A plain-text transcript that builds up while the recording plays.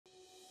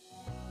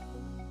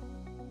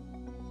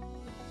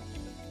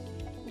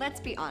Let's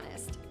be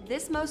honest,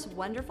 this most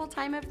wonderful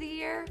time of the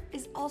year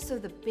is also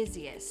the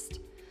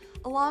busiest.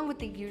 Along with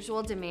the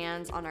usual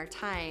demands on our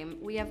time,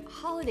 we have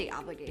holiday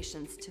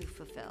obligations to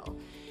fulfill,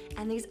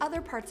 and these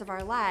other parts of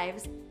our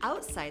lives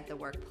outside the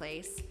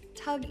workplace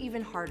tug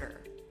even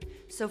harder.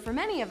 So for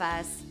many of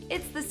us,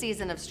 it's the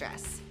season of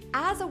stress.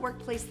 As a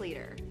workplace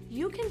leader,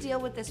 you can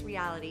deal with this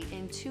reality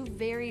in two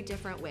very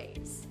different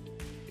ways.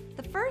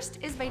 The first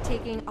is by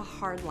taking a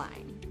hard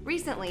line.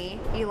 Recently,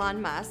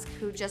 Elon Musk,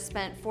 who just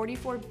spent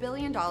 $44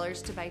 billion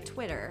to buy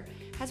Twitter,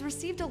 has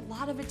received a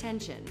lot of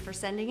attention for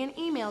sending an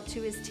email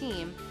to his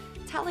team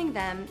telling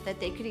them that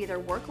they could either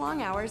work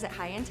long hours at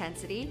high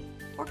intensity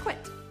or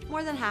quit.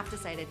 More than half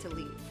decided to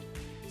leave.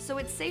 So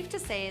it's safe to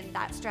say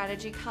that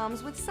strategy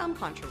comes with some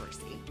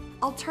controversy.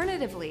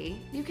 Alternatively,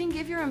 you can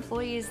give your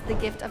employees the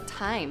gift of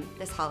time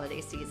this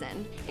holiday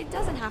season. It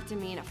doesn't have to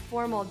mean a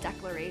formal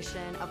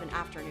declaration of an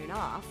afternoon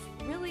off.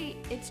 Really,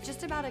 it's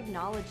just about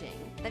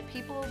acknowledging that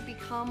people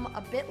become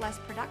a bit less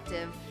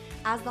productive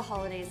as the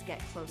holidays get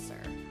closer.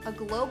 A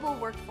global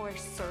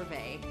workforce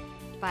survey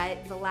by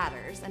The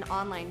Ladders, an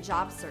online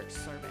job search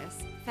service,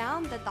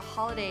 found that the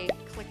holiday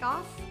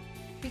click-off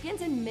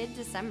begins in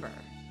mid-December.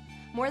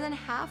 More than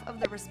half of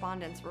the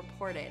respondents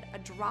reported a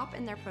drop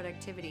in their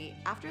productivity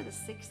after the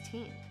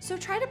 16th. So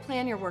try to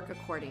plan your work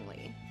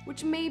accordingly,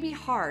 which may be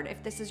hard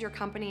if this is your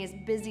company's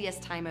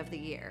busiest time of the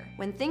year.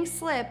 When things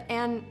slip,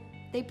 and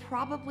they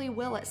probably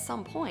will at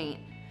some point,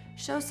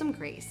 show some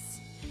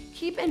grace.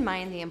 Keep in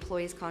mind the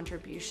employees'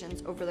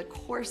 contributions over the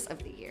course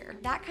of the year.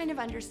 That kind of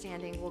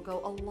understanding will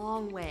go a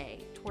long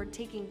way toward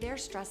taking their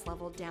stress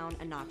level down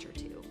a notch or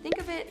two. Think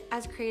of it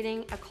as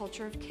creating a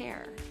culture of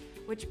care,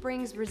 which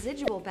brings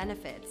residual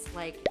benefits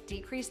like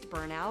decreased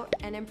burnout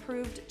and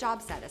improved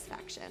job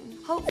satisfaction.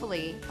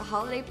 Hopefully, the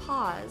holiday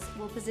pause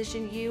will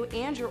position you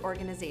and your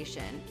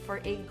organization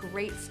for a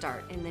great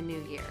start in the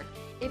new year.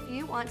 If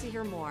you want to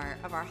hear more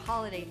of our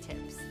holiday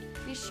tips,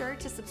 be sure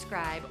to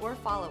subscribe or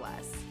follow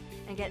us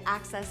and get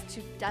access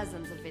to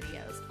dozens of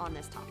videos on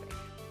this topic.